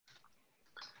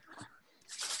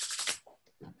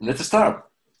Let's start.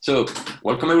 So,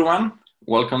 welcome everyone.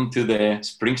 Welcome to the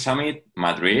Spring Summit,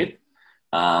 Madrid,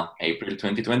 April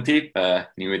 2020,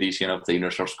 new edition of the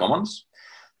InnerSource Commons.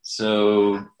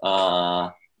 So,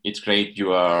 it's great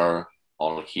you are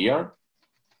all here.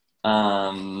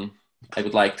 I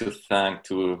would like to thank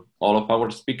to all of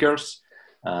our speakers.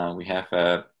 We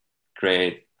have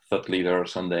great thought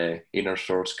leaders on the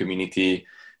InnerSource community,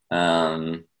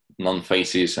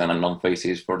 non-faces and unknown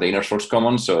faces for the InnerSource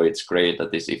Commons. So it's great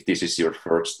that if this is your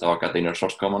first talk at the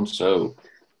InnerSource Commons. So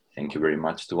thank you very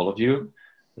much to all of you,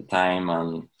 the time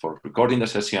and for recording the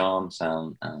sessions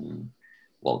and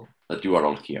well, that you are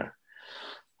all here.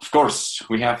 Of course,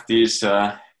 we have this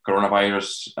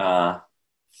coronavirus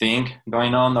thing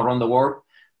going on around the world.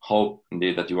 Hope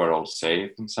indeed that you are all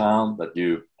safe and sound, that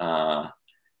you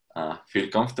feel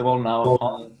comfortable now at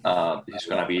home. This is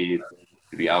going to be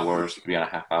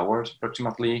 3.5 hours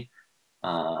approximately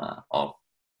of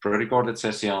pre-recorded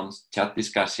sessions, chat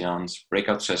discussions,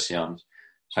 breakout sessions.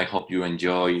 So I hope you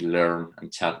enjoy, learn,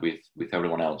 and chat with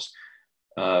everyone else.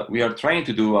 We are trying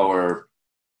to do our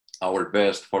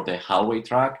best for the hallway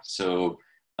track. So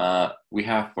we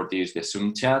have for this the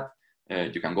Zoom chat.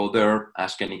 You can go there,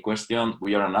 ask any question.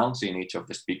 We are announcing each of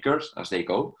the speakers as they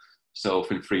go. So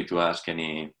feel free to ask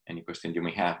any question you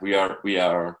may have. We are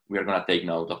going to take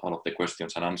note of all of the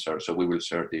questions and answers. So we will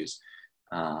share this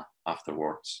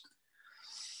afterwards.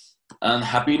 And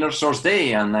happy InnerSource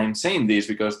Day. And I'm saying this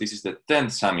because this is the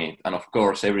 10th summit. And of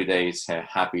course, every day is a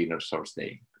happy InnerSource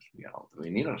Day. We are all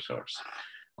doing InnerSource.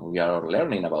 We are all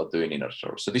learning about doing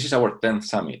InnerSource. So this is our 10th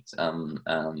summit. And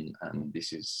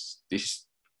this is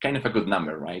kind of a good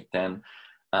number, right? 10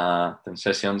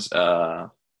 sessions.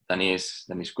 Denise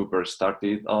Cooper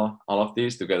started all of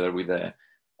this together with the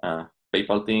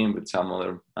PayPal team, with some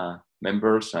other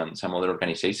members and some other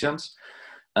organizations.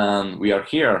 And we are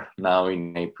here now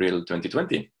in April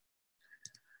 2020.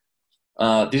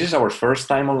 This is our first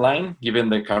time online, given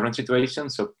the current situation,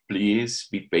 so please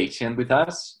be patient with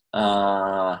us.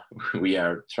 We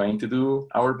are trying to do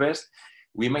our best.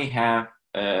 We may have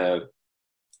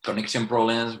connection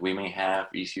problems, we may have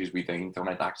issues with the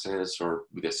internet access or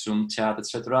with the Zoom chat,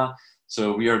 etc.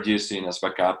 So we are using as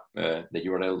backup the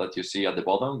URL that you see at the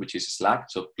bottom, which is Slack.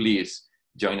 So please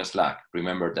join a Slack.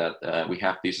 Remember that we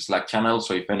have this Slack channel.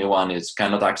 So if anyone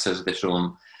cannot access the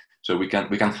Zoom, so we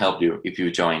can help you if you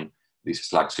join this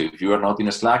Slack. So if you are not in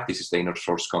a Slack, this is the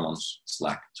InnerSource Commons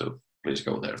Slack. So please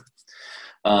go there.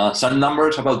 Some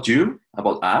numbers about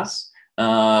us.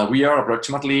 We are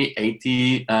approximately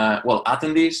 80,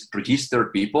 attendees,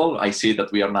 registered people. I see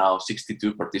that we are now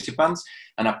 62 participants,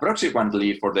 and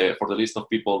approximately for the list of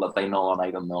people that I know and I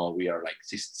don't know, we are like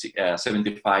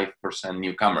 75%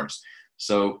 newcomers.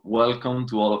 So welcome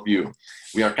to all of you.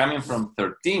 We are coming from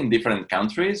 13 different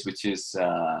countries, which is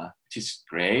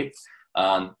great.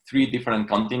 3 different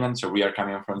continents. So we are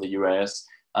coming from the US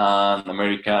and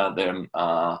America, then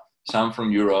some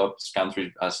from Europe,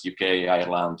 countries as UK,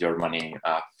 Ireland, Germany,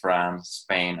 France,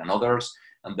 Spain, and others.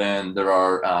 And then there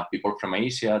are people from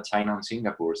Asia, China, and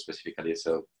Singapore specifically.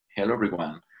 So hello,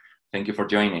 everyone. Thank you for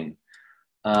joining.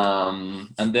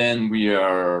 And then we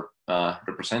are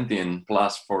representing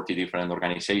plus 40 different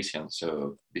organizations.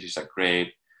 So this is a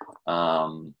great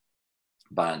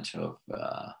bunch of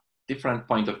different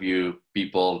point of view,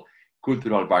 people,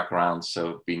 cultural backgrounds.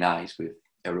 So be nice with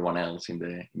everyone else in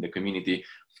the community.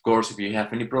 Of course, if you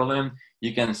have any problem,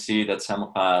 you can see that some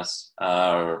of us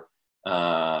have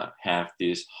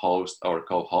this host or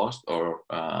co-host, or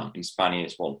in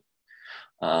Spanish,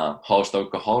 host or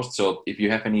co-host. So if you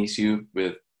have any issue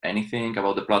with anything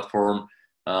about the platform,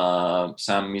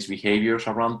 some misbehaviors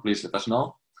around, please let us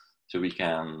know so we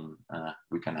can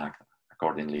act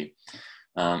accordingly.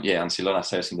 And Silona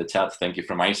says in the chat, thank you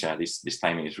from Asia. This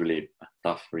timing is really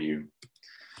tough for you.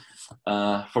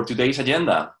 For today's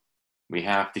agenda, we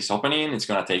have this opening. It's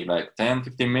going to take like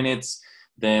 10-15 minutes.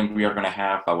 Then we are going to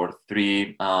have our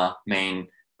 3 main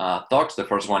talks. The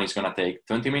first one is going to take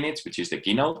 20 minutes, which is the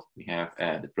keynote. We have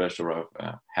the pleasure of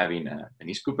having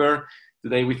Denise Cooper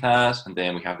today with us. And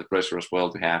then we have the pleasure as well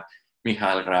to have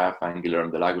Michael Graf and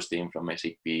Guilherme Delagustin from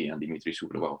SAP and Dimitri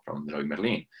Sublev from Leroy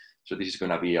Merlin. So this is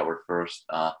going to be our first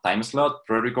time slot.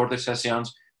 Pre-recorded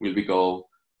sessions will be go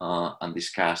and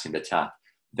discuss in the chat.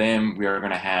 Then we are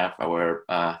going to have our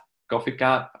coffee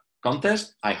cup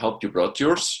contest. I hope you brought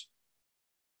yours.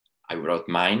 I brought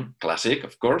mine, classic,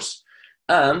 of course.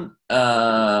 And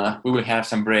we will have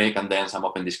some break and then some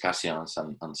open discussions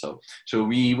and so. So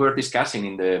we were discussing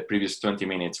in the previous 20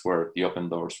 minutes where the open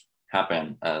doors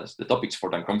happen as the topics for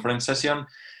the conference session.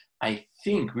 I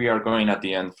think we are going at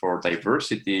the end for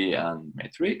diversity and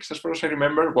metrics, as far as I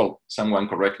remember. Well, someone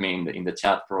correct me in the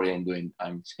chat. Probably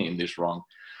I'm saying this wrong.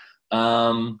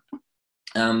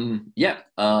 Yeah.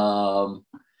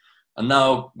 And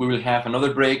now we will have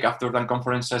another break after the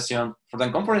conference session. For the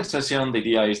conference session, the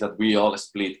idea is that we all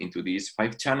split into these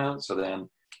 5 channels. So then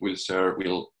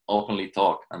we'll openly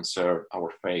talk and share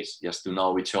our face just to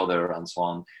know each other and so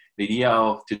on. The idea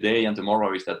of today and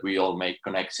tomorrow is that we all make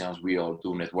connections, we all do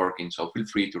networking. So feel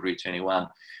free to reach anyone,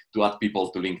 to add people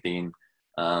to LinkedIn,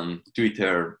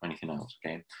 Twitter, anything else,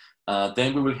 okay?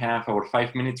 Then we will have our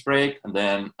 5 minutes break, and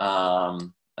then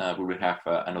we will have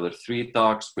another 3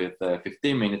 talks with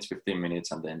 15 minutes,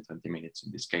 and then 20 minutes.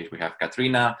 In this case, we have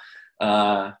Katrina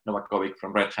Novakovic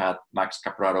from Red Hat, Max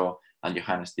Capraro, and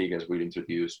Johannes Tigges will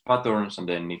introduce patterns, and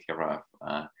then Nithya Raf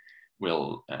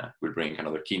will bring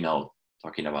another keynote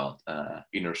talking about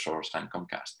InnerSource and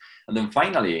Comcast. And then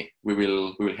finally, we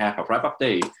will have a wrap-up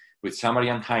day with summary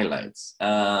and highlights.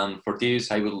 And for this,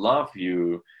 I would love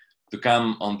you to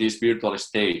come on this virtual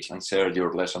stage and share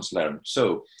your lessons learned.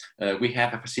 So we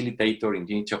have a facilitator in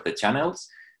each of the channels.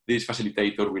 This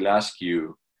facilitator will ask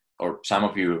you, or some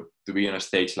of you, to be on a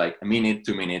stage like a minute,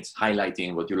 2 minutes,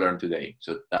 highlighting what you learned today.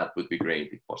 So that would be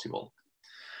great if possible.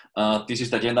 This is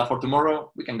the agenda for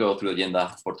tomorrow. We can go through the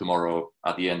agenda for tomorrow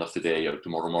at the end of the day or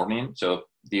tomorrow morning. So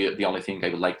the only thing I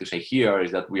would like to say here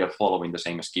is that we are following the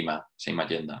same schema, same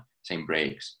agenda, same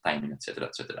breaks, timing, etc.,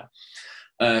 etc.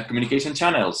 Communication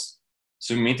channels.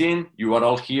 Zoom meeting, you are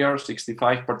all here,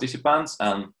 65 participants,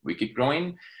 and we keep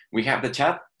growing. We have the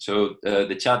chat. So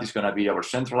the chat is going to be our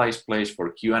centralized place for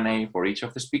Q&A for each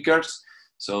of the speakers.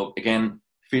 So again,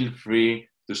 feel free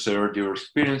to share your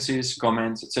experiences,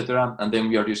 comments, etc. And then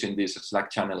we are using this Slack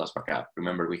channel as backup.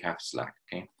 Remember, we have Slack,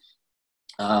 okay?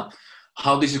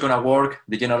 How this is going to work,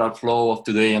 the general flow of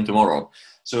today and tomorrow.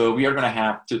 So we are going to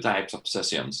have 2 types of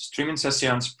sessions: streaming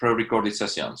sessions, pre-recorded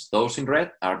sessions. Those in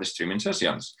red are the streaming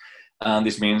sessions. And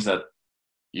this means that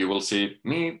you will see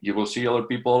me, you will see other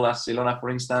people as Ilona,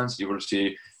 for instance, you will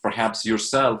see perhaps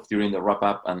yourself during the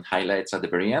wrap-up and highlights at the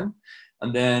very end.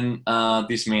 And then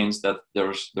this means that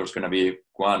there's going to be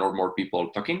 1 or more people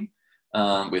talking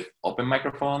with open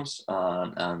microphones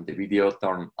and the video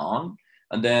turned on.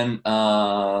 And then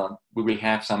we will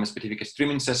have some specific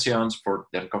streaming sessions for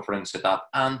the conference setup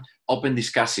and open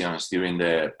discussions during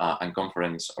the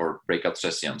unconference or breakout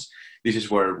sessions. This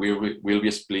is where we'll be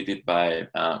split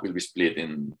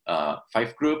in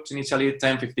 5 groups initially,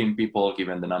 10, 15 people,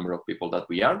 given the number of people that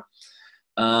we are.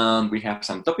 We have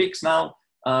some topics now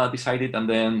decided, and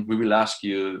then we will ask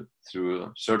you through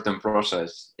a certain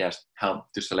process just how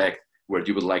to select where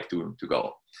you would like to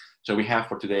go. So we have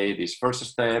for today these first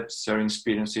steps, sharing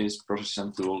experiences, processes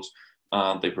and tools,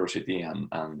 diversity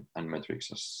and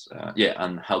metrics,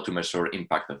 and how to measure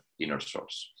impact of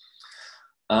InnerSource.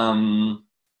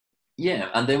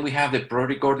 And then we have the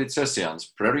pre-recorded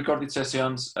sessions. Pre-recorded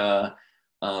sessions,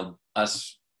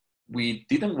 as we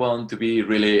didn't want to be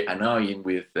really annoying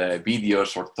with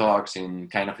videos or talks in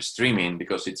kind of streaming,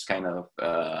 because it's kind of,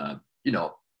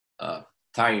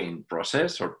 tiring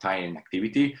process or tiring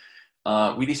activity.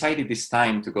 We decided this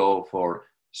time to go for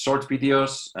short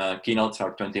videos. Keynotes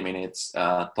are 20 minutes,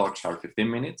 talks are 15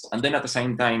 minutes. And then at the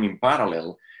same time, in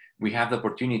parallel, we have the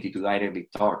opportunity to directly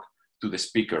talk to the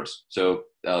speakers. So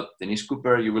Denise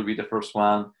Cooper, you will be the first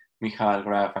one. Michael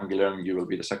Graf and Guilherme, you will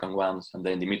be the second ones. And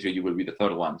then Dimitri, you will be the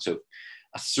third one. So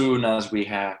as soon as we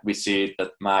see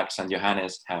that Max and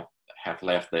Johannes have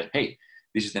left hey,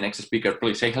 this is the next speaker,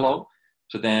 please say hello.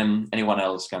 So then anyone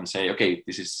else can say, okay,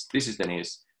 this is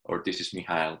Denise, or this is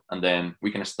Michael, and then we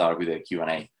can start with a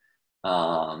Q&A.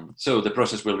 So the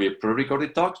process will be a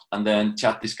pre-recorded talk and then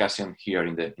chat discussion here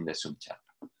in the Zoom chat.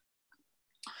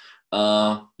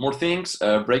 More things,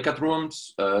 breakout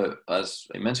rooms. As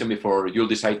I mentioned before, you'll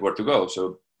decide where to go.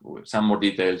 So some more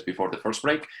details before the first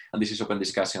break. And this is open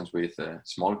discussions with a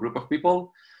small group of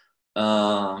people.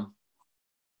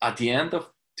 At the end of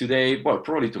today, well,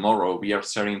 probably tomorrow, we are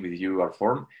sharing with you our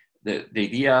form. The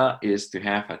idea is to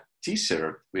have a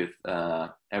t-shirt with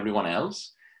everyone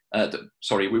else.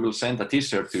 We will send a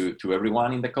t-shirt to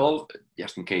everyone in the call,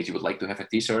 just in case you would like to have a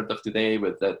t-shirt of today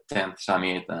with the 10th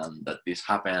summit and that this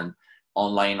happened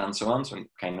online and so on. So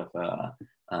kind of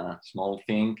a small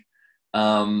thing.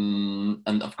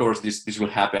 And of course, this will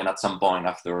happen at some point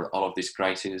after all of these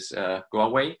crises go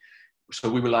away. So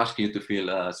we will ask you to fill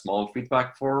a small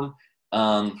feedback form.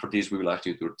 And for this, we will ask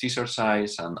you your t-shirt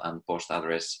size and post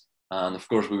address. And of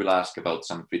course, we will ask about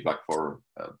some feedback for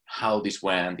how this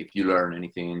went, if you learned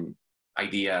anything,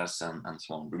 ideas, and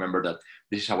so on. Remember that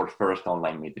this is our first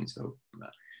online meeting, so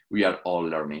we are all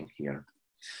learning here.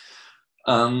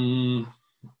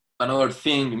 Another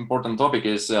thing, important topic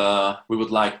is we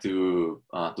would like to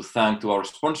thank to our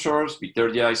sponsors.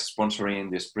 Vitergia is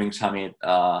sponsoring the Spring Summit,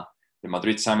 the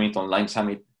Madrid Summit, Online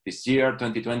Summit this year,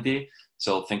 2020.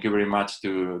 So thank you very much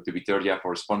to Vitergia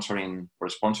for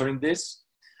sponsoring this.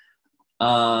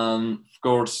 Of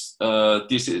course,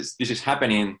 this is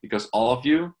happening because all of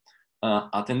you,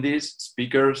 attendees,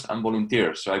 speakers, and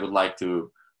volunteers. So I would like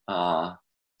to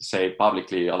say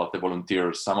publicly all of the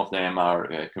volunteers. Some of them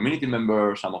are community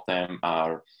members, some of them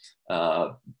are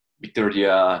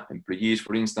Vitergia employees,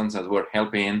 for instance, as we're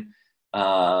helping.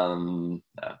 Well,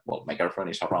 my girlfriend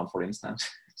is around, for instance.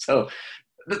 So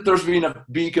there's been a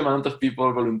big amount of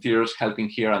people, volunteers, helping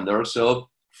here and there. So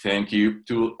thank you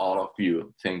to all of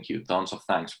you. Thank you. Tons of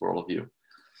thanks for all of you.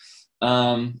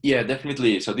 Yeah,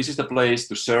 definitely. So this is the place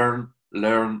to share,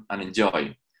 learn, and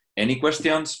enjoy. Any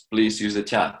questions, please use the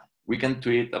chat. We can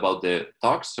tweet about the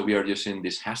talks. So we are using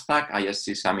this hashtag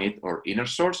ISC Summit or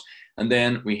InnerSource. And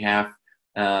then we have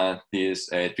this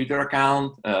Twitter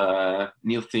account,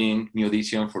 new thing, new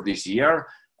edition for this year,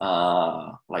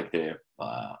 like the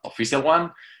official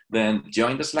one. Then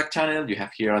join the Slack channel. You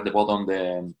have here at the bottom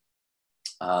the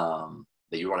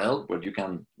URL where you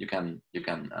can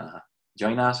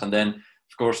join us. And then,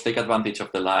 of course, take advantage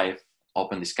of the live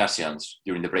open discussions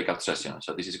during the breakout session.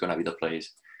 So this is going to be the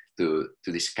place to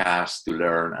discuss, to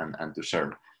learn, and to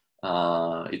share.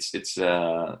 It's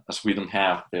as we don't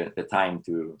have the time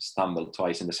to stumble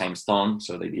twice in the same stone.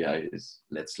 So the idea is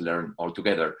let's learn all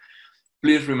together.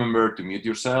 Please remember to mute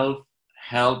yourself.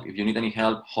 Help, if you need any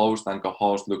help, host and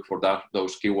co-host, look for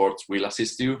those keywords, will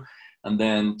assist you. And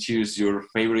then choose your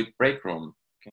favorite break room.